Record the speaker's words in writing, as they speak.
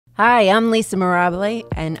Hi, I'm Lisa Mirabile,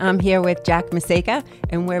 and I'm here with Jack Maseka,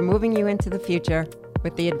 and we're moving you into the future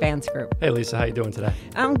with the Advance Group. Hey, Lisa, how you doing today?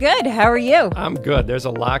 I'm good. How are you? I'm good. There's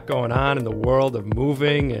a lot going on in the world of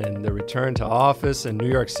moving and the return to office in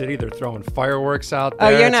New York City. They're throwing fireworks out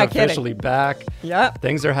there. Oh, you're not It's kidding. officially back. Yep.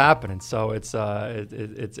 Things are happening, so it's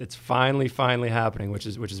finally happening, which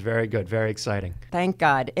is very good, very exciting. Thank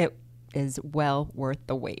God. It is well worth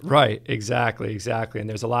the wait. Right, exactly. And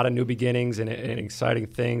there's a lot of new beginnings and exciting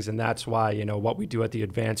things, and that's why, what we do at the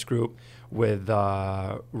Advance Group with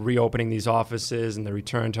reopening these offices and the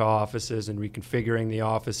return to offices and reconfiguring the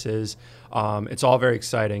offices, it's all very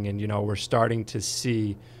exciting, and, we're starting to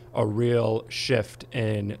see a real shift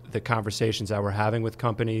in the conversations that we're having with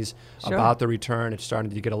companies about the return. It's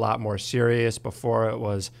starting to get a lot more serious. Before it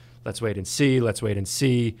was, let's wait and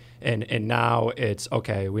see. And now it's,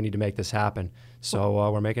 okay, we need to make this happen.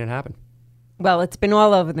 So we're making it happen. Well, it's been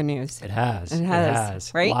all over the news. It has.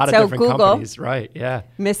 Right? A lot of So different Google, companies. Right, yeah.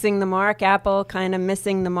 missing the mark. Apple kind of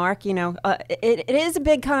missing the mark. It is a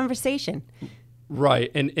big conversation.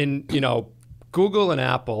 Right. And Google and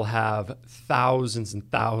Apple have thousands and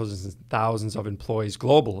thousands and thousands of employees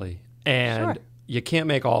globally. And you can't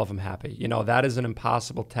make all of them happy. That is an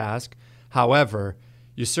impossible task. However,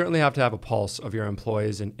 you certainly have to have a pulse of your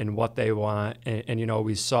employees and what they want. And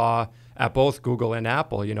we saw at both Google and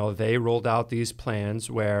Apple, they rolled out these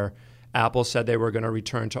plans where Apple said they were going to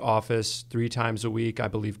return to office 3 times a week. I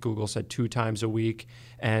believe Google said 2 times a week.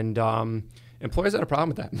 And employees had a problem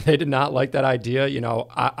with that. They did not like that idea.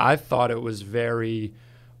 I thought it was very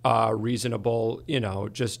reasonable,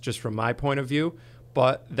 just from my point of view.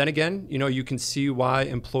 But then again, you can see why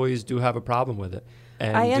employees do have a problem with it.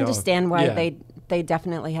 And, I understand why they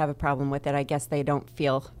definitely have a problem with it. I guess they don't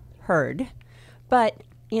feel heard. But,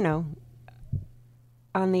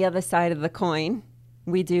 on the other side of the coin,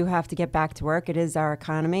 we do have to get back to work. It is our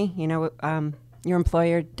economy. Your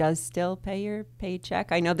employer does still pay your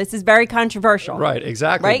paycheck. I know this is very controversial. Right,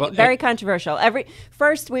 exactly. Right? But very controversial.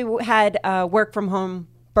 First, we had work from home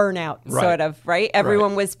burnout, sort of, right?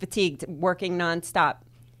 Everyone was fatigued, working nonstop,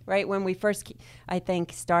 right? When we first, I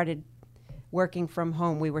think, started working from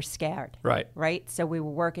home, we were scared. Right? So we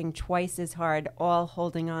were working twice as hard, all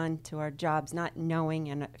holding on to our jobs, not knowing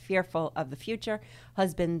and fearful of the future.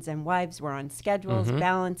 Husbands and wives were on schedules,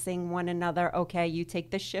 balancing one another. Okay, you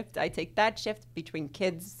take this shift, I take that shift, between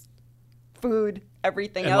kids, food,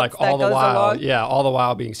 everything and else like that all the goes while, along. Yeah, all the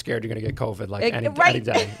while being scared you're going to get COVID any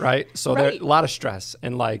day, right? So there's a lot of stress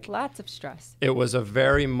and lots of stress. It was a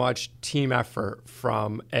very much team effort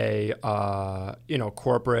from a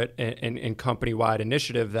corporate and company-wide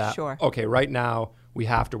initiative that okay, right now we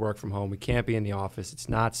have to work from home. We can't be in the office. It's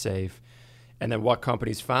not safe. And then what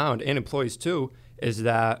companies found, and employees too, is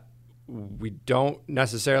that we don't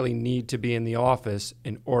necessarily need to be in the office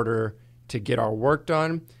in order to get our work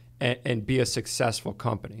done and be a successful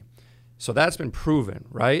company. So that's been proven,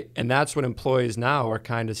 right? And that's what employees now are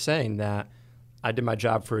kind of saying, that I did my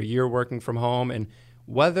job for a year working from home, and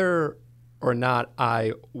whether or not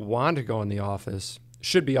I want to go in the office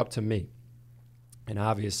should be up to me. And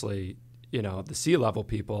obviously, the C-level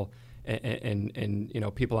people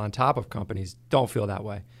and people on top of companies don't feel that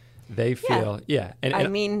way. They feel, And I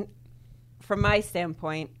mean, from my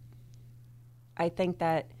standpoint, I think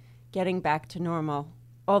that getting back to normal,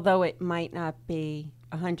 although it might not be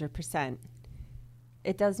 100%,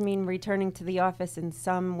 it does mean returning to the office in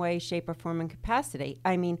some way, shape, or form and capacity.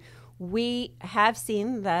 I mean, we have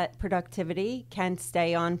seen that productivity can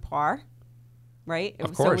stay on par, right?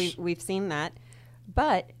 Of course. So we've seen that.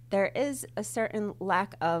 But there is a certain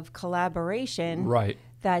lack of collaboration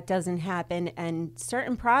that doesn't happen, and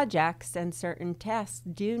certain projects and certain tasks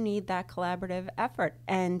do need that collaborative effort.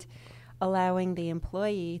 And allowing the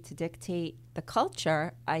employee to dictate the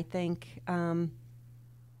culture, I think,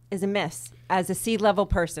 is a miss. As a C-level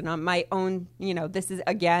person on my own, this is,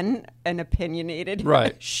 again, an opinionated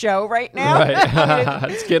show right now.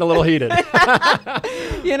 Right. It's getting a little heated.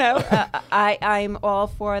 I'm all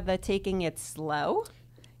for the taking it slow.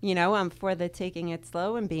 I'm for the taking it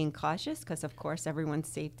slow and being cautious because, of course, everyone's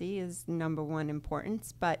safety is number one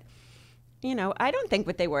importance. But, I don't think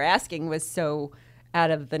what they were asking was so out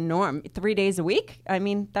of the norm. 3 days a week? I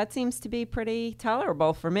mean, that seems to be pretty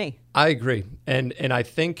tolerable for me. I agree. And I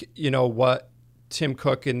think, what Tim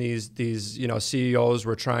Cook and these CEOs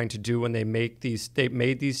were trying to do when they made these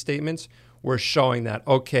statements were showing that,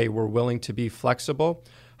 okay, we're willing to be flexible.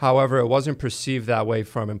 However, it wasn't perceived that way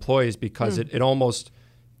from employees because it almost,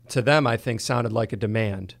 to them, I think, sounded like a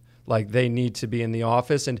demand. Like they need to be in the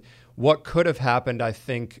office. And what could have happened, I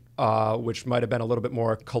think, which might have been a little bit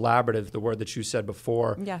more collaborative, the word that you said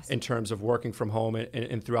before, yes. in terms of working from home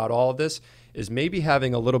and throughout all of this, is maybe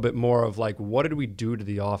having a little bit more of like, what did we do to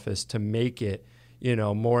the office to make it,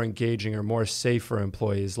 more engaging or more safe for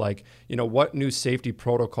employees? Like, what new safety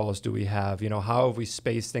protocols do we have? How have we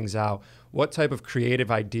spaced things out? What type of creative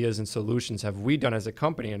ideas and solutions have we done as a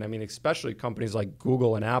company? And I mean, especially companies like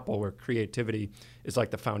Google and Apple, where creativity is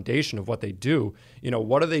like the foundation of what they do.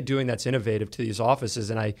 What are they doing that's innovative to these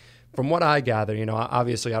offices? And from what I gather,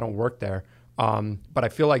 obviously I don't work there, but I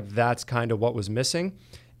feel like that's kind of what was missing.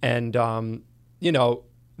 And,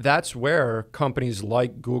 that's where companies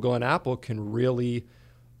like Google and Apple can really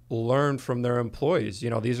learn from their employees.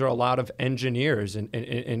 These are a lot of engineers and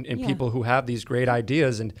people who have these great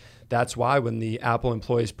ideas. And that's why when the Apple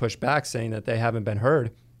employees push back saying that they haven't been heard,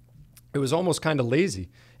 it was almost kind of lazy.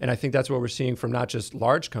 And I think that's what we're seeing from not just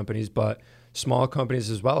large companies, but small companies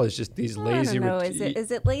as well, is just these lazy. I don't know.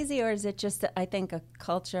 Is it lazy, or is it just, I think, a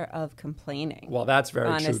culture of complaining? Well, that's very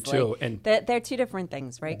honestly. True, too. And they're two different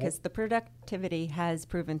things, right? Because the productivity has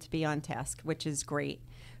proven to be on task, which is great.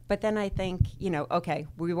 But then I think, okay,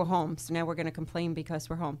 we were home, so now we're going to complain because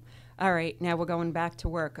we're home. All right, now we're going back to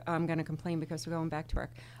work. I'm going to complain because we're going back to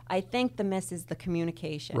work. I think the miss is the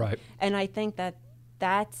communication. Right. And I think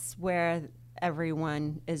that's where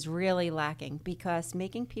everyone is really lacking, because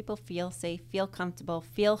making people feel safe, feel comfortable,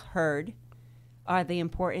 feel heard are the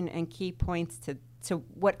important and key points to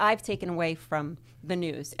what I've taken away from the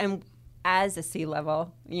news. And as a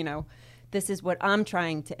C-level, this is what I'm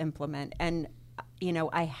trying to implement. And,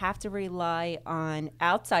 I have to rely on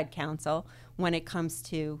outside counsel when it comes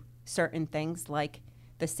to certain things like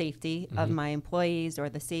the safety of my employees or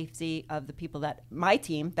the safety of the people my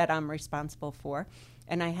team that I'm responsible for.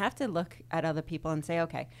 And I have to look at other people and say,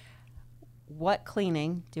 okay, what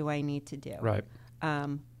cleaning do I need to do? Right.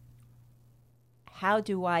 How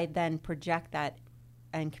do I then project that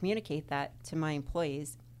and communicate that to my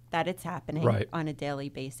employees, that it's happening on a daily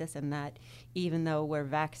basis, and that even though we're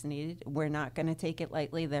vaccinated, we're not going to take it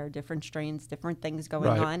lightly. There are different strains, different things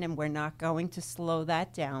going on, and we're not going to slow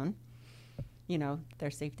that down.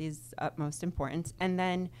 Their safety is utmost importance. And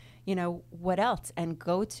then, what else? And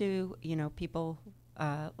go to, people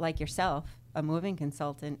like yourself, a moving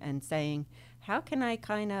consultant, and saying, how can I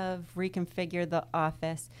kind of reconfigure the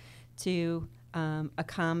office to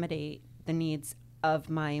accommodate the needs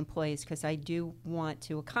of my employees? Because I do want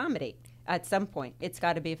to accommodate at some point. It's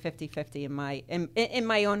got to be a 50-50 in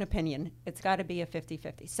my own opinion. It's got to be a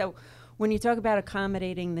 50-50. So when you talk about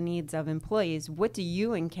accommodating the needs of employees, what do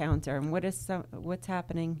you encounter, and what's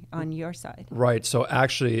happening on your side? Right. So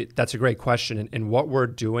actually, that's a great question. And what we're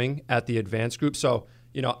doing at the Advanced Group. So,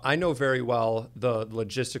 I know very well the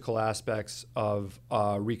logistical aspects of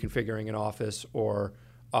reconfiguring an office, or,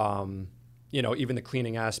 even the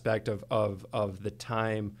cleaning aspect of the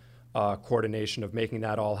time coordination of making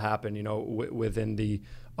that all happen, within the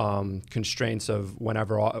constraints of when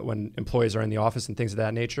employees are in the office and things of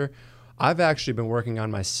that nature. I've actually been working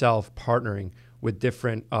on myself partnering with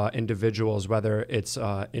different individuals, whether it's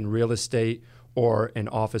in real estate or in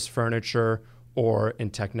office furniture or in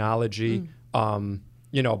technology,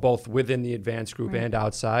 both within the Advanced Group and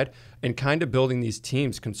outside, and kind of building these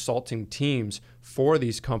teams, consulting teams for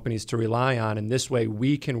these companies to rely on. And this way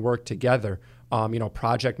we can work together,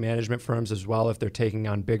 project management firms as well, if they're taking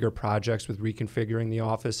on bigger projects with reconfiguring the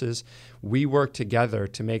offices. We work together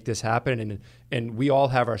to make this happen, and we all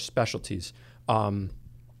have our specialties. And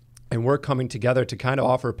we're coming together to kind of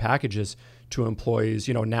offer packages to employees,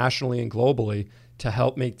 nationally and globally, to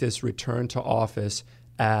help make this return to office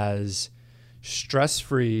as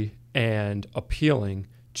stress-free and appealing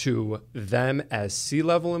to them as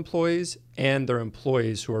C-level employees and their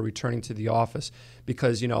employees who are returning to the office.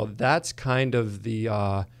 Because, that's kind of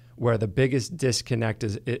the where the biggest disconnect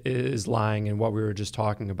is lying in what we were just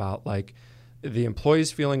talking about. Like, the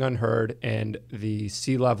employees feeling unheard and the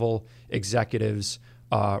C-level executives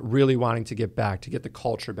really wanting to get the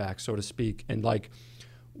culture back, so to speak. And like,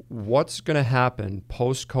 what's going to happen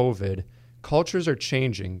post-COVID? Cultures are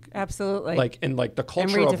changing. Absolutely. The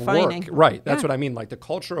culture of work. Right. That's what I mean. Like, the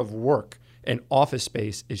culture of work and office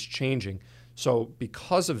space is changing. So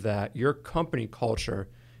because of that, your company culture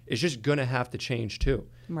is just going to have to change too.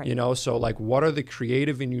 Right. So like, what are the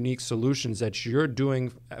creative and unique solutions that you're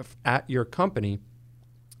doing at your company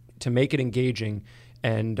to make it engaging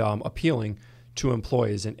and appealing to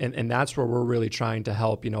employees? And that's where we're really trying to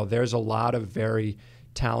help. There's a lot of very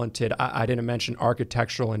talented, I didn't mention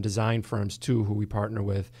architectural and design firms too, who we partner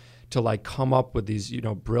with to like come up with these,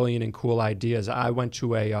 brilliant and cool ideas. I went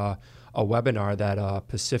to a a webinar that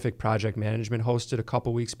Pacific Project Management hosted a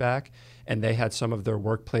couple weeks back, and they had some of their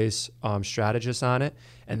workplace strategists on it,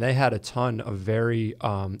 and they had a ton of very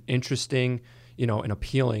interesting, and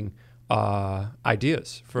appealing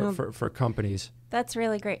ideas for companies. That's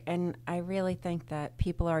really great. And I really think that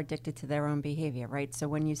people are addicted to their own behavior, right? So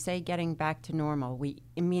when you say getting back to normal, we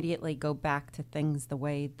immediately go back to things the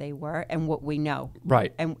way they were and what we know.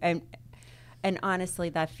 Right. And honestly,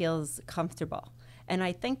 that feels comfortable. And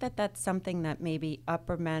I think that that's something that maybe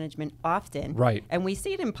upper management often, right? And we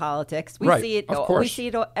see it in politics. We right. see it. Of course. We see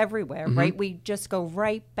it everywhere, right? We just go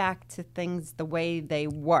right back to things the way they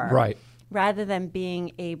were, right? Rather than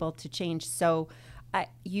being able to change. So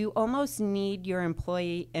you almost need your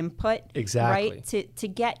employee input, exactly, right, to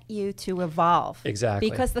get you to evolve, exactly,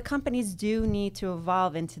 because the companies do need to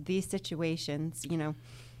evolve into these situations,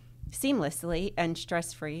 seamlessly and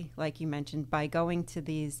stress-free, like you mentioned, by going to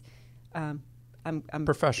these. I'm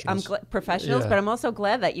professionals. Professionals, yeah. But I'm also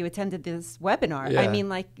glad that you attended this webinar. Yeah. I mean,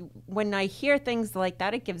 like, when I hear things like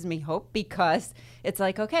that, it gives me hope, because it's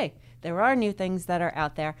like, okay, there are new things that are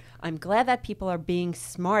out there. I'm glad that people are being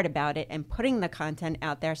smart about it and putting the content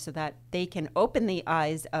out there so that they can open the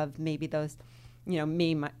eyes of maybe those,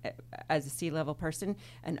 me as a C-level person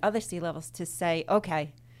and other C-levels to say,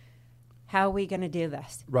 okay, how are we going to do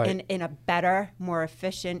this in a better, more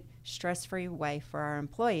efficient, stress-free way for our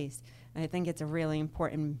employees? And I think it's a really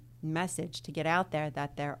important message to get out there,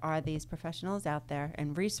 that there are these professionals out there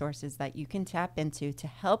and resources that you can tap into to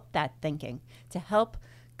help that thinking, to help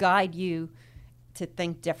guide you to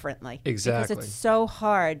think differently. Exactly. Because it's so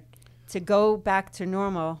hard to go back to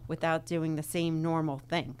normal without doing the same normal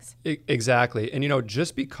things. Exactly. And,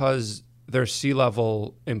 just because they're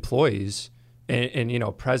C-level employees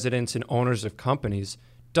and presidents and owners of companies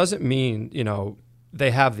doesn't mean,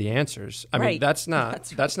 they have the answers. I mean, that's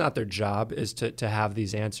not their job, is to have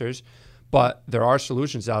these answers. But there are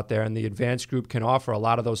solutions out there, and the advanced group can offer a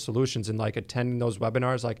lot of those solutions. And like attending those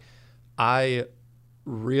webinars, like I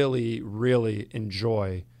really, really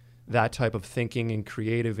enjoy that type of thinking and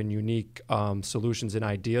creative and unique solutions and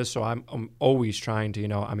ideas. So I'm always trying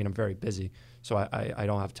to, I'm very busy, so I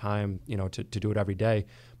don't have time, to do it every day.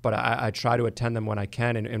 But I try to attend them when I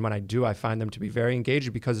can. And when I do, I find them to be very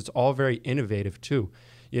engaging, because it's all very innovative too.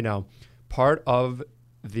 Part of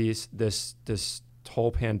this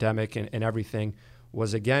whole pandemic and everything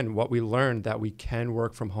was, again, what we learned, that we can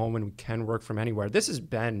work from home and we can work from anywhere. This has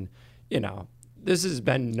been,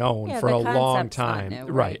 known for a long time. New,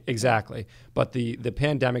 right, exactly. But the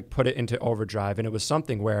pandemic put it into overdrive, and it was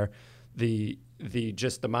something where the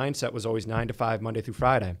mindset was always 9 to 5, Monday through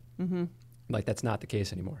Friday. Mm-hmm. Like, that's not the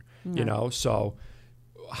case anymore, So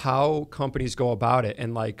how companies go about it,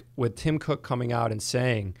 and like with Tim Cook coming out and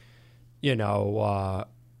saying,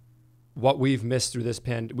 what we've missed through this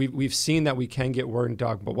we've seen that we can get word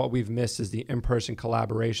done, but what we've missed is the in-person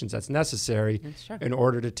collaborations that's necessary in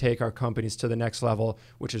order to take our companies to the next level,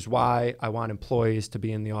 which is why I want employees to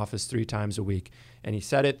be in the office 3 times a week. And he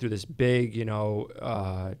said it through this big,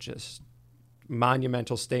 just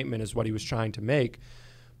monumental statement is what he was trying to make.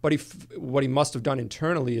 But what he must have done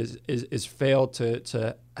internally is fail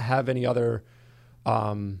to have any other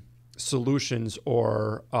solutions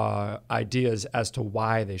or ideas as to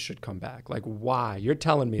why they should come back. Like, why? You're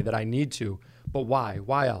telling me that I need to, but why?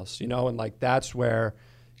 Why else? And like, that's where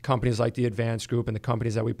companies like the Advanced Group and the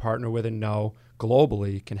companies that we partner with and know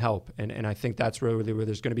globally can help. And I think that's really where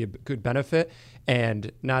there's going to be a good benefit.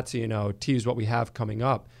 And not to, tease what we have coming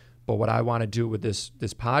up, but what I want to do with this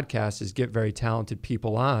podcast is get very talented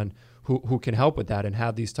people on who can help with that and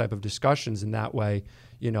have these type of discussions. And that way,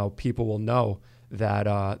 people will know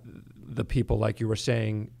that the people, like you were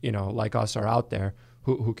saying, like us, are out there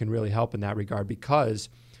who can really help in that regard. Because,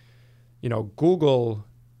 Google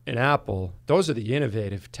and Apple, those are the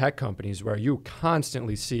innovative tech companies where you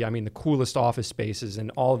constantly see, the coolest office spaces and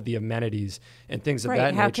all of the amenities and things of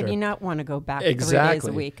that nature. How could you not want to go back 3 days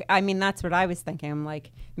a week? That's what I was thinking. I'm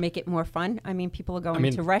like, make it more fun. People are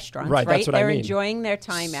going to restaurants, right? That's what They're enjoying their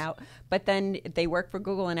time out, but then they work for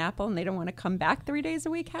Google and Apple and they don't want to come back 3 days a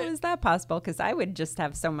week. How is that possible? Because I would just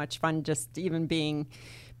have so much fun just even being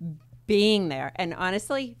there. And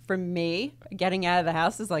honestly, for me, getting out of the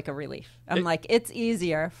house is like a relief. Like, it's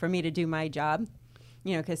easier for me to do my job,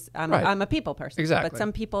 because I'm a people person. Exactly. But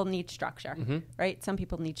some people need structure, mm-hmm. right? Some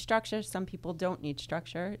people need structure. Some people don't need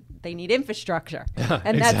structure. They need infrastructure. Yeah,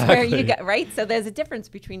 and that's where you get, right? So there's a difference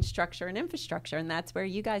between structure and infrastructure, and that's where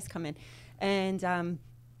you guys come in. And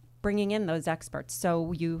bringing in those experts.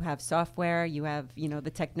 So you have software, you have,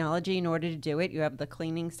 the technology in order to do it. You have the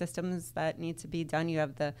cleaning systems that need to be done. You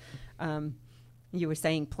have the You were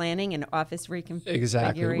saying planning and office reconfiguration.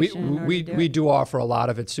 Exactly. We do offer a lot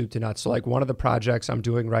of it soup to nuts. So like one of the projects I'm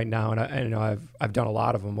doing right now, and I've done a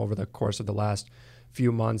lot of them over the course of the last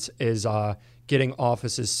few months, is getting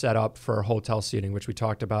offices set up for hotel seating, which we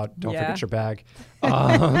talked about. Don't forget your bag.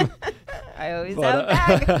 I always have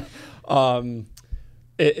a bag.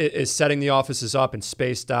 It is setting the offices up and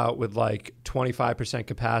spaced out with like 25%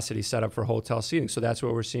 capacity set up for hotel seating. So that's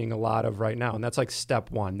what we're seeing a lot of right now. And that's like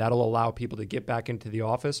step one. That'll allow people to get back into the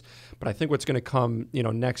office. But I think what's going to come,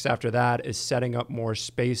 next after that is setting up more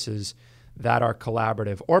spaces that are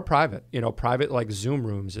collaborative or private. Private like Zoom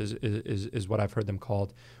rooms is what I've heard them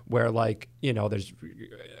called, where like, there's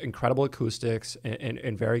incredible acoustics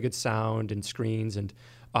and very good sound and screens and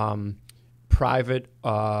private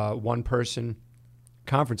one-person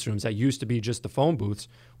conference rooms that used to be just the phone booths,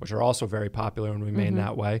 which are also very popular and remain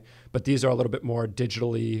that way. But these are a little bit more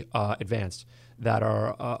digitally advanced that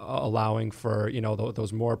are allowing for,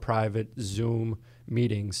 those more private Zoom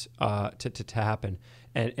meetings to happen.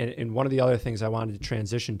 And one of the other things I wanted to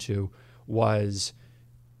transition to was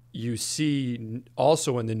you see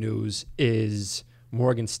also in the news is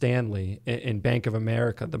Morgan Stanley and Bank of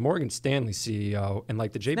America, the Morgan Stanley CEO, and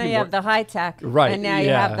like the JP. Now you have the high tech, right? And now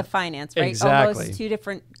you have the finance, right? Exactly. Almost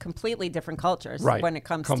two completely different cultures, right, when it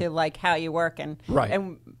comes to like how you work and right,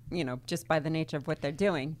 and just by the nature of what they're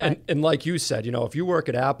doing. And like you said, if you work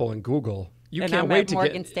at Apple and Google, you and can't I'm wait at to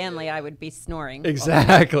Morgan get Stanley. I would be snoring.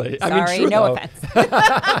 Exactly. Sorry, true, no though.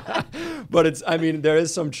 offense. But there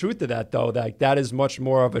is some truth to that, though. That is much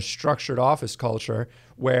more of a structured office culture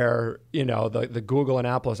where, the Google and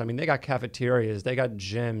Apple, they got cafeterias, they got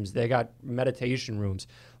gyms, they got meditation rooms,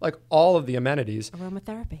 like all of the amenities.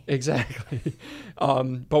 Aromatherapy. Exactly.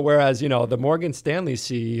 But whereas, the Morgan Stanley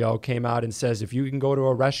CEO came out and says, if you can go to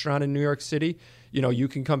a restaurant in New York City, you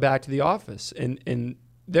can come back to the office. And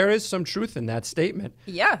there is some truth in that statement.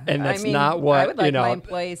 Yeah. And that's not what, I would like my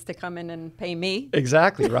employees to come in and pay me.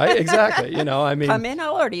 Exactly, right? Exactly. Come in,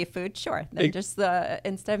 I'll order you food, sure. Then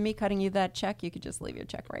instead of me cutting you that check, you could just leave your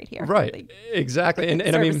check right here. Right. Exactly. And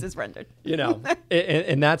services rendered.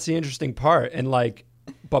 And that's the interesting part. And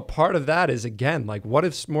but part of that is, again, what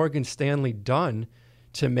has Morgan Stanley done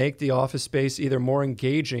to make the office space either more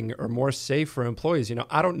engaging or more safe for employees?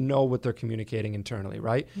 I don't know what they're communicating internally,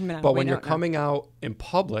 right? No, but when you're coming out in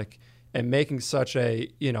public and making such a,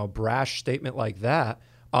 brash statement like that,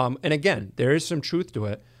 and again, there is some truth to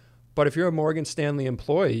it, but if you're a Morgan Stanley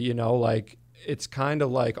employee, it's kind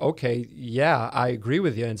of like, okay, yeah, I agree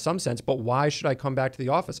with you in some sense, but why should I come back to the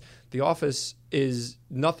office? The office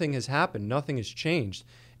nothing has happened, nothing has changed.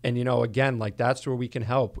 And, again, that's where we can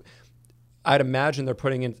help. I'd imagine they're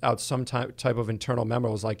putting out some type of internal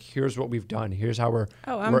memos, like here's what we've done, here's how we're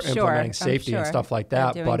implementing safety and stuff like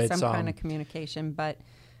that. They're doing some kind of communication, but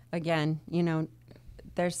again,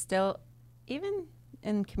 there's still, even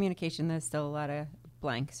in communication, there's still a lot of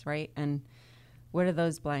blanks, right? And what are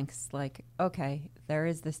those blanks? Like, okay, there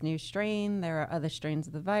is this new strain, there are other strains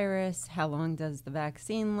of the virus. How long does the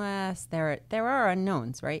vaccine last? There are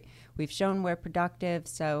unknowns, right? We've shown we're productive,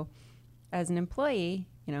 so as an employee,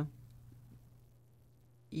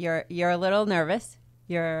 You're a little nervous.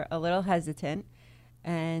 You're a little hesitant,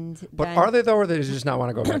 but are they though, or they just not want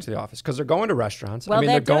to go back to the office because they're going to restaurants? Well,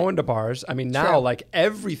 they're going to bars. Now,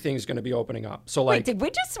 everything's going to be opening up. So, wait, did we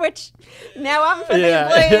just switch? Now I'm for the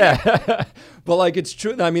employee. Yeah. But it's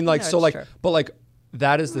true. True. But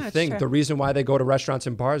that is the thing. True. The reason why they go to restaurants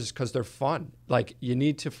and bars is because they're fun. You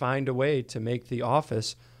need to find a way to make the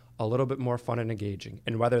office a little bit more fun and engaging.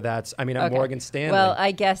 And whether that's, at Morgan Stanley. Well,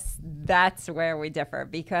 I guess that's where we differ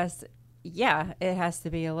because, yeah, it has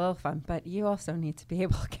to be a little fun, but you also need to be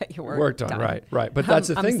able to get your work done. Right. But that's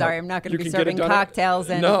the thing. I'm sorry, I'm not going to be serving cocktails.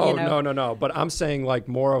 No. But I'm saying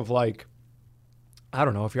more of I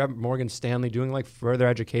don't know, if you're at Morgan Stanley doing further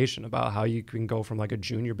education about how you can go from a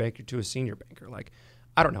junior banker to a senior banker,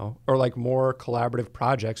 I don't know, or more collaborative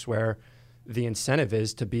projects where the incentive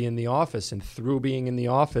is to be in the office, and through being in the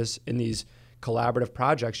office in these collaborative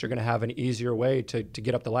projects, you're going to have an easier way to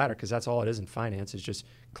get up the ladder, because that's all it is in finance, is just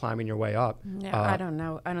climbing your way up. Yeah, I don't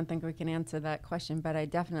know. I don't think we can answer that question, but I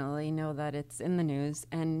definitely know that it's in the news,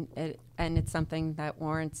 and it's something that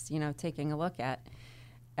warrants, taking a look at.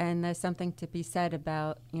 And there's something to be said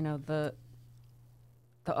about, the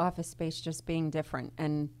office space just being different,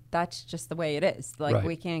 and that's just the way it is.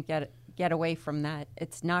 We can't get away from that.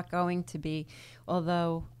 It's not going to be,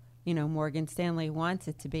 although, Morgan Stanley wants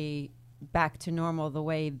it to be back to normal the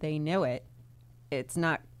way they knew it, it's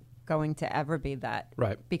not going to ever be that.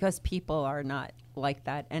 Right. Because people are not like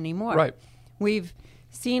that anymore. Right. We've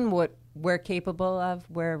seen what we're capable of.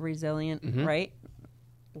 We're resilient, right?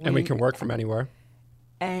 And we can work from anywhere.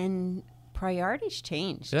 And priorities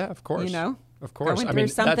changed. Yeah, of course. You know? Of course. Going through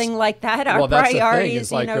something like that, our that's priorities, the thing,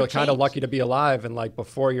 is like, you're changed. kind of lucky to be alive. And like,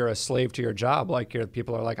 before you're a slave to your job, like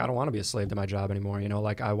people are like, I don't want to be a slave to my job anymore. You know,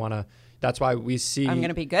 like I want to, that's why we see. I'm going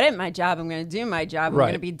to be good at my job. I'm going to do my job. I'm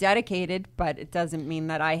going to be dedicated, but it doesn't mean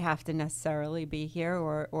that I have to necessarily be here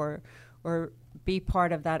or be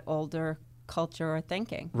part of that older culture or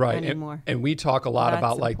thinking anymore. And we talk a lot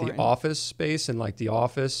about like the office space and like the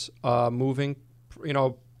office moving, you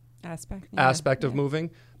know, aspect of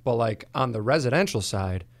moving. But like on the residential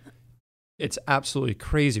side, it's absolutely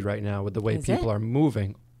crazy right now with the way people are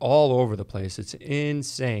moving all over the place. It's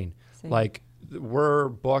insane. Like we're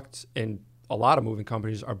booked, and a lot of moving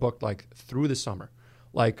companies are booked like through the summer,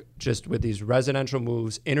 like just with these residential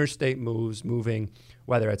moves, interstate moves, moving,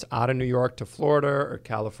 whether it's out of New York to Florida or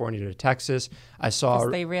California to Texas. I saw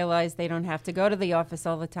they realize they don't have to go to the office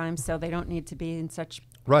all the time, so they don't need to be in such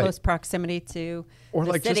close proximity to or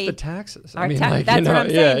the like city. Just the taxes. I mean, like, that's what I'm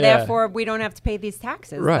saying. Therefore, we don't have to pay these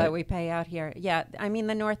taxes that we pay out here. Yeah, I mean,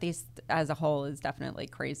 the Northeast as a whole is definitely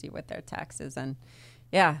crazy with their taxes, and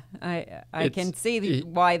I can see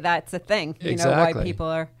why that's a thing. You know, why people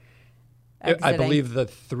are exiting. I believe the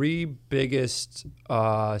 3 biggest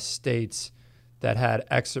states that had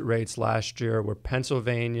exit rates last year were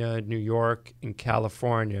Pennsylvania, New York, and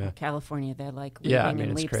California. California, they're like leaping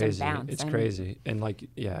in leaps and bounds. It's crazy. And like,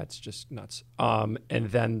 it's just nuts. And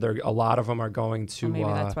then a lot of them are going to... Well,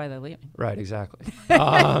 maybe that's why they're leaving. Right, exactly.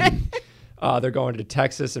 They're going to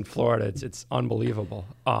Texas and Florida. It's unbelievable,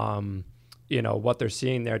 you know, what they're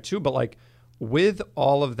seeing there too. But like with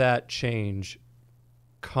all of that change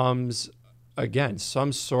comes, again,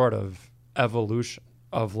 some sort of evolution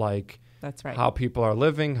of like... That's right. How people are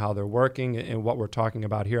living, how they're working, and what we're talking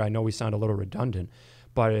about here. I know we sound a little redundant,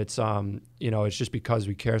 but it's you know, it's just because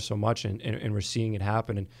we care so much and we're seeing it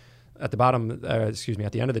happen. And at the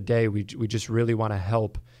at the end of the day, we just really want to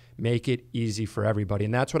help make it easy for everybody.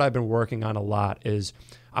 And that's what I've been working on a lot. Is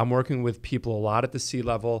I'm working with people a lot at the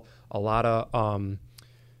C-level, a lot of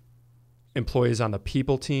employees on the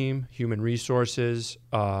people team, human resources,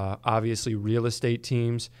 obviously real estate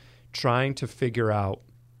teams, trying to figure out,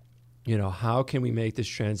 you know, how can we make this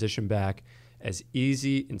transition back as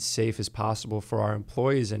easy and safe as possible for our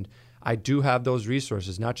employees? And I do have those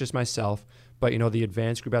resources, not just myself, but, you know, the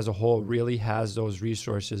Advance Group as a whole really has those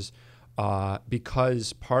resources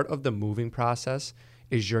because part of the moving process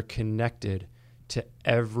is you're connected to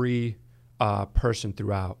every person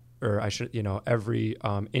throughout, or every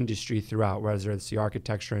industry throughout, whether it's the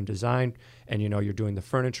architecture and design and, you know, you're doing the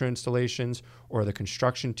furniture installations, or the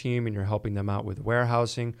construction team and you're helping them out with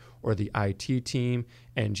warehousing, or the IT team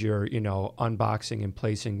and you're, you know, unboxing and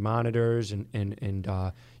placing monitors and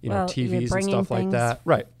TVs and stuff like that.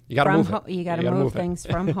 Right. You got to move it. You got to move things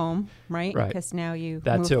from home, right? Right. Because now you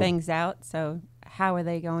move things out. So how are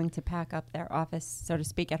they going to pack up their office, so to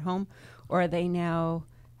speak, at home? Or are they now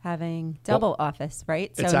having double office,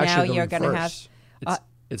 right? So now you're going to have...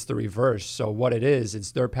 It's the reverse. So what it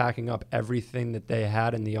is, they're packing up everything that they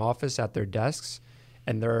had in the office at their desks,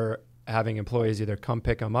 and they're having employees either come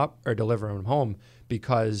pick them up or deliver them home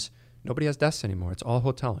because nobody has desks anymore. It's all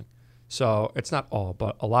hoteling. So it's not all,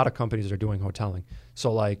 but a lot of companies are doing hoteling.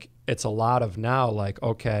 So like it's a lot of now like,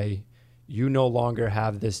 okay, you no longer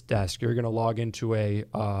have this desk. You're going to log into a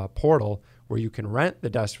portal where you can rent the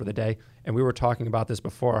desk for the day. And we were talking about this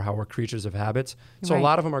before, how we're creatures of habits. So a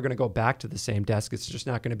lot of them are going to go back to the same desk. It's just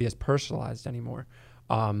not going to be as personalized anymore.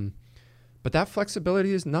 But that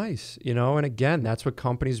flexibility is nice, you know? And again, that's what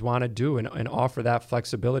companies want to do and offer that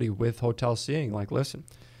flexibility with hotel seeing. Like, listen,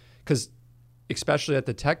 because especially at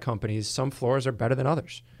the tech companies, some floors are better than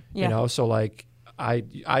others, you know? So like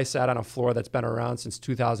I sat on a floor that's been around since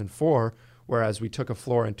 2004, whereas we took a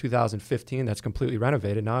floor in 2015 that's completely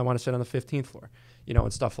renovated. Now I want to sit on the 15th floor, you know,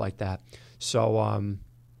 and stuff like that. So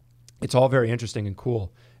it's all very interesting and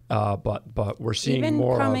cool. But we're seeing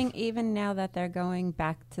even now that they're going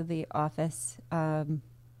back to the office,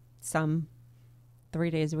 some 3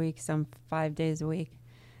 days a week, some 5 days a week.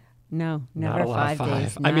 No, never 5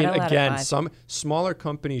 days. I mean, again, some smaller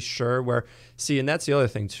companies, sure, and that's the other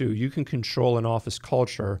thing too. You can control an office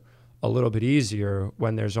culture a little bit easier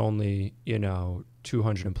when there's only,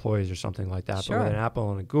 200 employees or something like that. Sure. But with an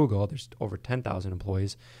Apple and a Google, there's over 10,000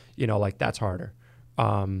 employees, like that's harder.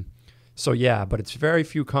 So yeah, but it's very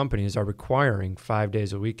few companies are requiring 5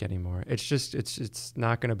 days a week anymore. It's just, it's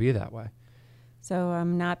not going to be that way. So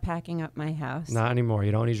I'm not packing up my house. Not anymore.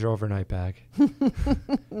 You don't need your overnight bag.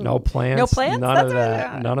 No plants. No plants? None of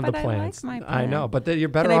that. None of the plants. I like my plant. I know, but you're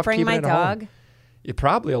better Can off I bring keeping my it dog? Home.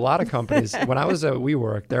 Probably a lot of companies. When I was at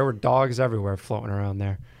WeWork, there were dogs everywhere floating around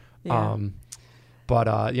there. Yeah.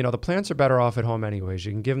 But, the plants are better off at home anyways.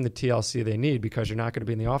 You can give them the TLC they need because you're not going to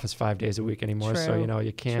be in the office 5 days a week anymore. True. So,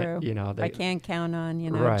 you can't, True. I can't count on,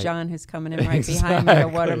 right. John who's coming in right behind me to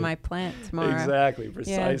water my plant tomorrow. Exactly.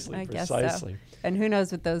 Precisely. Yeah, I guess precisely. So. And who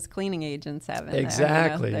knows what those cleaning agents have in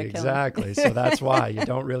exactly, there. Exactly. So that's why you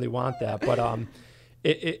don't really want that. But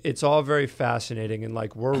it's all very fascinating. And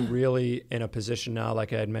like we're really in a position now,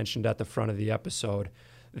 like I had mentioned at the front of the episode,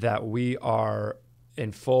 that we are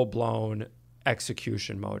in full-blown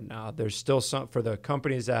execution mode now. There's still some for the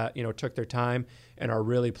companies that took their time and are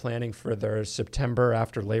really planning for their September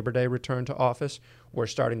after Labor Day return to office. We're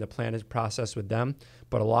starting the planning process with them,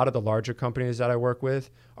 but a lot of the larger companies that I work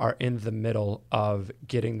with are in the middle of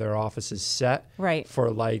getting their offices set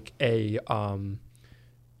for like a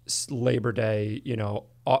Labor Day,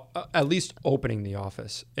 at least opening the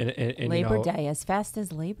office. And Labor Day, as fast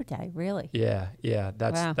as Labor Day, really? Yeah.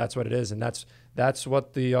 That's what it is, and that's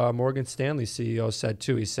what the Morgan Stanley CEO said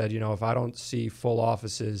too. He said, if I don't see full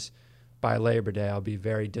offices by Labor Day, I'll be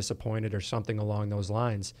very disappointed, or something along those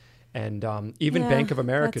lines. And even Bank of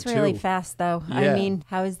America that's too. That's really fast, though. Yeah. I mean,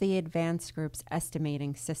 how is the advanced group's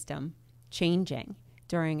estimating system changing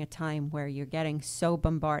during a time where you're getting so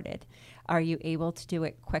bombarded? Are you able to do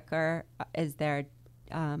it quicker? Is there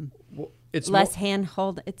it's less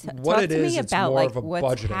handhold? What it is, it's more of a what's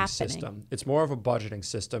budgeting happening. system. It's more of a budgeting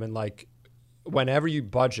system, and like whenever you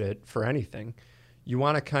budget for anything, you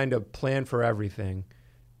want to kind of plan for everything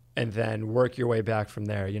and then work your way back from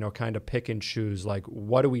there, kind of pick and choose, like,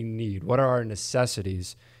 what do we need? What are our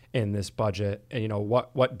necessities in this budget? And,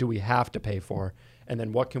 what do we have to pay for? And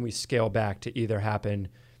then what can we scale back to either happen,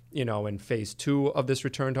 in phase 2 of this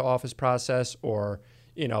return to office process, or,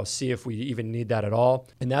 see if we even need that at all.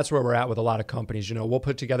 And that's where we're at with a lot of companies. We'll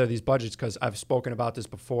put together these budgets because I've spoken about this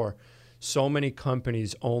before. So many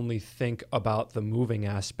companies only think about the moving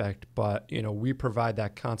aspect, but, we provide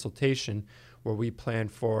that consultation where we plan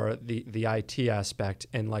for the IT aspect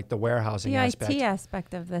and like the warehousing aspect. The IT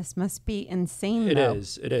aspect of this must be insane, It though.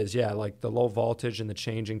 It is, yeah, like the low voltage and the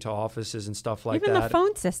changing to offices and stuff like Even that. Even the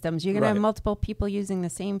phone systems. You're going to have multiple people using the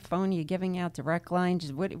same phone. You're giving out direct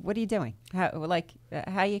lines. What are you doing? Everything's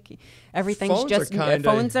phones just,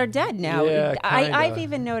 phones are dead now. Yeah, I've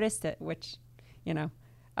even noticed it, which,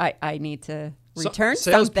 I need to return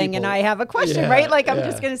something and I have a question, right? Like I'm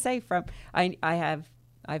just going to say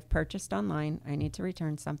I've purchased online. I need to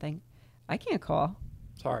return something. I can't call.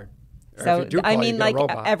 It's hard. So,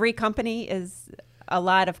 every company a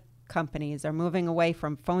lot of companies are moving away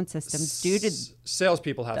from phone systems due to...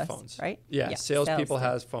 Salespeople have phones. Right? Yeah, salespeople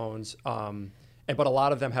have phones. But a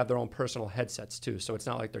lot of them have their own personal headsets too. So it's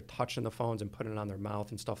not like they're touching the phones and putting it on their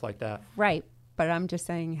mouth and stuff like that. Right. But I'm just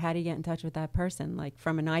saying, how do you get in touch with that person? Like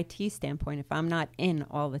from an IT standpoint, if I'm not in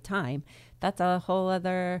all the time, that's a whole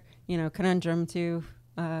other, conundrum to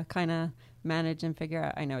kind of manage and figure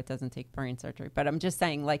out. I know it doesn't take brain surgery, but I'm just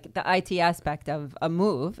saying, like the IT aspect of a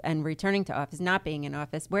move and returning to office, not being in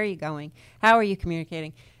office, where are you going? How are you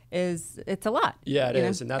communicating? It's a lot. Yeah, it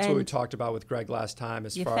is. And that's what we talked about with Greg last time,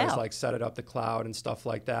 as far as like set it up the cloud and stuff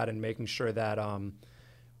like that, and making sure that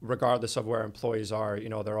regardless of where employees are,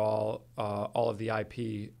 they're all of the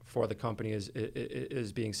IP for the company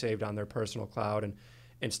is being saved on their personal cloud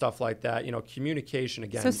and stuff like that. Communication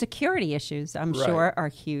again. So security issues, I'm sure, are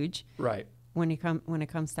huge. Right. When it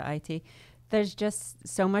comes to IT, there's just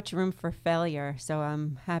so much room for failure. So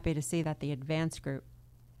I'm happy to see that the advanced group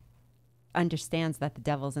understands that the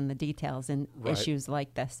devil's in the details in issues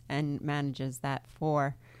like this and manages that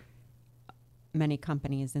for many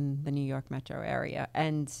companies in the New York metro area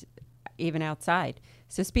and even outside.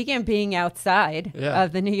 So speaking of being outside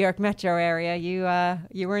of the New York metro area, you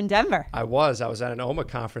were in Denver. I was at an OMA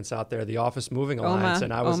conference out there, the Office Moving Alliance,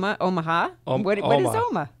 and I was Omaha. What is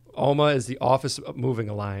OMA? OMA is the Office Moving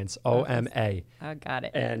Alliance, OMA. Oh, got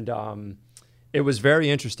it. And it was very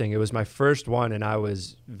interesting. It was my first one, and I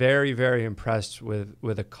was very, very impressed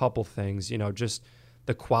with a couple things. Just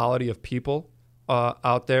the quality of people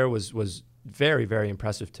out there was very, very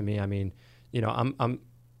impressive to me. I mean, I'm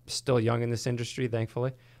still young in this industry,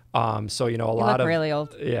 thankfully. So a lot of really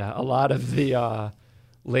old. Yeah, a lot of the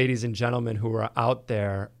ladies and gentlemen who are out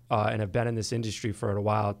there and have been in this industry for a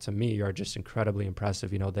while, to me, are just incredibly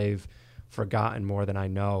impressive. They've forgotten more than I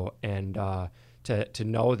know, and to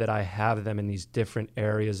know that I have them in these different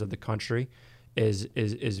areas of the country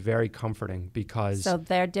is very comforting, because so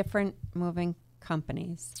they're different moving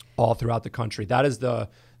companies all throughout the country. That is the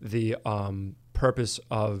purpose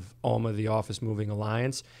of OMA, the Office Moving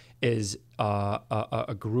Alliance, is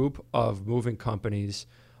a group of moving companies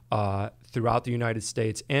throughout the United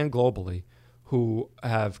States and globally who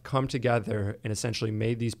have come together and essentially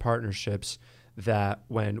made these partnerships that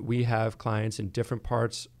when we have clients in different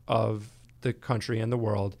parts of the country and the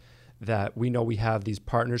world, that we know we have these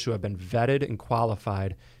partners who have been vetted and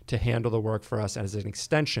qualified to handle the work for us as an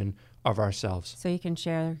extension of ourselves. So you can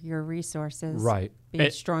share your resources. Right. Be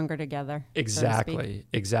stronger together. Exactly.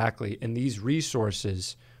 Exactly. And these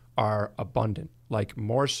resources are abundant, like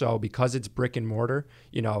more so because it's brick and mortar,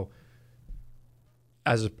 you know,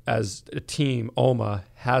 as a team, OMA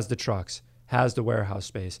has the trucks, has the warehouse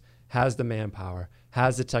space, has the manpower,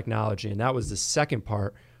 has the technology. And that was the second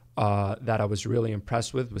part that I was really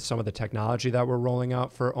impressed with some of the technology that we're rolling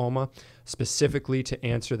out for OMA, specifically to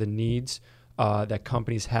answer the needs that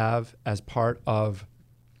companies have as part of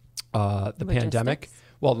the pandemic.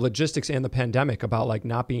 Well, logistics and the pandemic, about like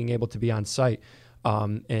not being able to be on site.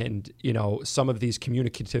 And, you know, some of these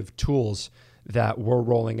communicative tools that we're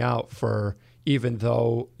rolling out for, even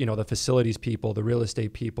though, you know, the facilities people, the real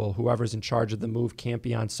estate people, whoever's in charge of the move can't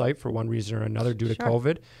be on site for one reason or another due to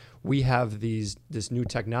COVID, we have this new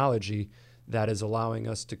technology that is allowing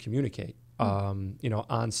us to communicate, you know,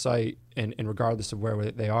 on site and regardless of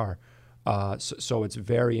where they are. So it's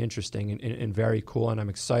very interesting and very cool, and I'm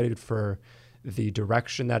excited for the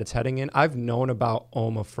direction that it's heading in. I've known about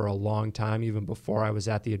OMA for a long time, even before I was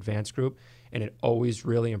at the Advance Group, and it always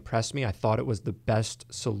really impressed me. I thought it was the best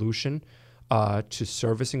solution to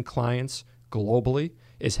servicing clients globally,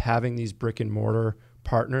 is having these brick and mortar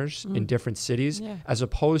partners in different cities, as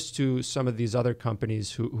opposed to some of these other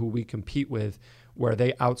companies who we compete with, where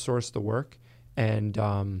they outsource the work. And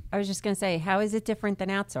I was just going to say, how is it different than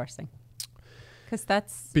outsourcing?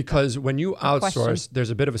 Because when you outsource, there's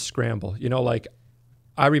a bit of a scramble. You know, like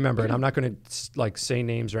I remember, and I'm not going to like say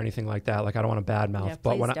names or anything like that. Like I don't want to badmouth. Yeah,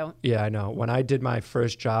 but when don't. I know when I did my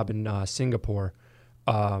first job in Singapore,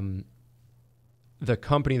 the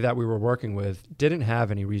company that we were working with didn't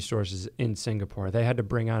have any resources in Singapore. They had to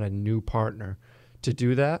bring on a new partner to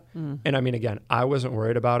do that. And I mean, again, I wasn't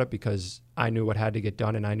worried about it because I knew what had to get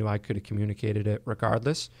done and I knew I could have communicated it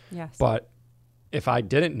regardless. Yes. But if I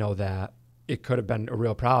didn't know that, it could have been a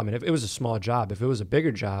real problem. And if it was a small job, if it was a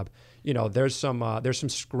bigger job, you know, there's some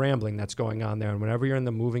scrambling that's going on there. And whenever you're in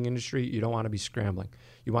the moving industry, you don't want to be scrambling.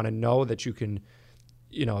 You want to know that you can,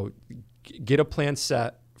 you know, get a plan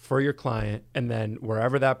set for your client, and then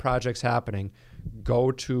wherever that project's happening,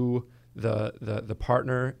 go to the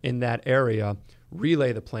partner in that area,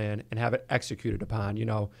 relay the plan, and have it executed upon, you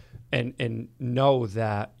know, and know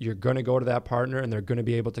that you're going to go to that partner and they're going to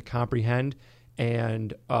be able to comprehend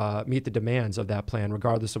and meet the demands of that plan,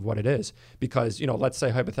 regardless of what it is. Because, you know, let's say,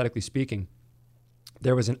 hypothetically speaking,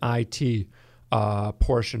 there was an IT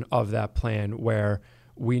portion of that plan where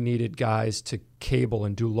we needed guys to cable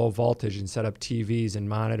and do low voltage and set up TVs and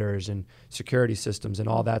monitors and security systems and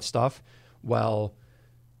all that stuff. Well,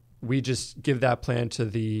 we just give that plan to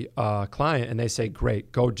the client and they say,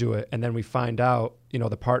 great, go do it. And then we find out, you know,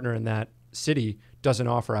 the partner in that city doesn't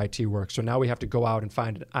offer IT work. So now we have to go out and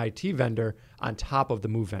find an IT vendor on top of the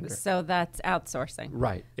move vendor. So that's outsourcing.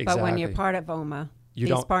 Right, exactly. But when you're part of OMA,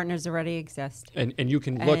 these partners already exist. And you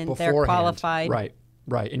can look beforehand. They're qualified.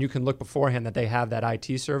 Right. And you can look beforehand that they have that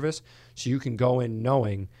IT service. So you can go in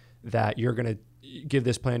knowing that you're going to give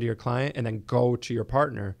this plan to your client and then go to your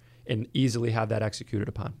partner and easily have that executed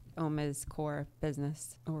upon. OMA's core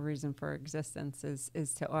business or reason for existence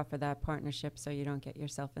is to offer that partnership so you don't get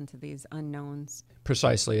yourself into these unknowns.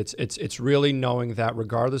 Precisely. It's really knowing that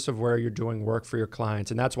regardless of where you're doing work for your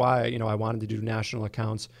clients. And that's why, you know, I wanted to do national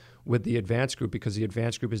accounts with the Advance Group, because the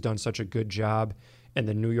Advance Group has done such a good job in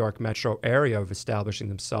the New York metro area of establishing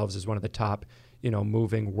themselves as one of the top, you know,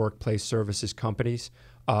 moving workplace services companies.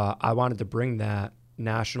 I wanted to bring that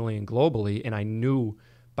nationally and globally, and I knew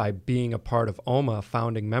by being a part of OMA, a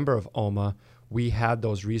founding member of OMA, we had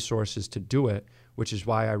those resources to do it, which is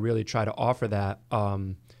why I really try to offer that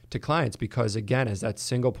to clients, because again, as that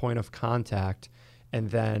single point of contact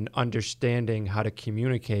and then understanding how to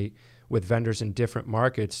communicate with vendors in different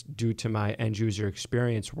markets due to my end user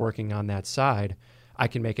experience working on that side, I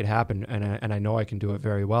can make it happen, and I know I can do it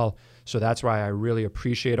very well. So that's why I really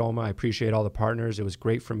appreciate OMA. I appreciate all the partners. It was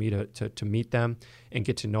great for me to meet them and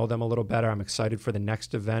get to know them a little better. I'm excited for the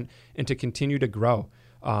next event and to continue to grow.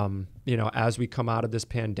 You know, as we come out of this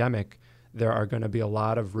pandemic, there are going to be a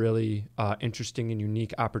lot of really interesting and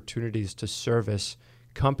unique opportunities to service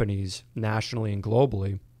companies nationally and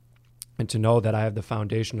globally. And to know that I have the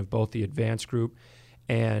foundation of both the Advance Group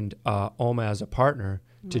and OMA as a partner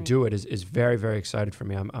to do it is very, very excited for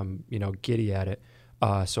me. I'm you know, giddy at it.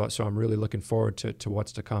 So I'm really looking forward to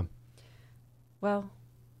what's to come. Well,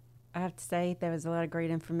 I have to say there was a lot of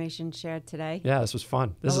great information shared today. Yeah, this was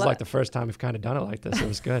fun. This is like the first time we've kind of done it like this. It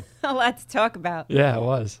was good. A lot to talk about. Yeah, it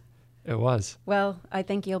was. It was. Well, I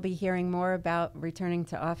think you'll be hearing more about returning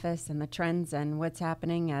to office and the trends and what's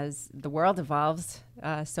happening as the world evolves.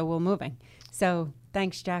 So we're moving. So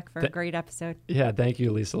thanks, Jack, for a great episode. Yeah, thank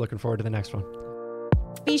you, Lisa. Looking forward to the next one.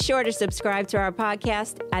 Be sure to subscribe to our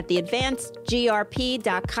podcast at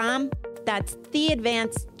theadvancedgrp.com. That's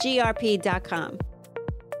theadvancedgrp.com.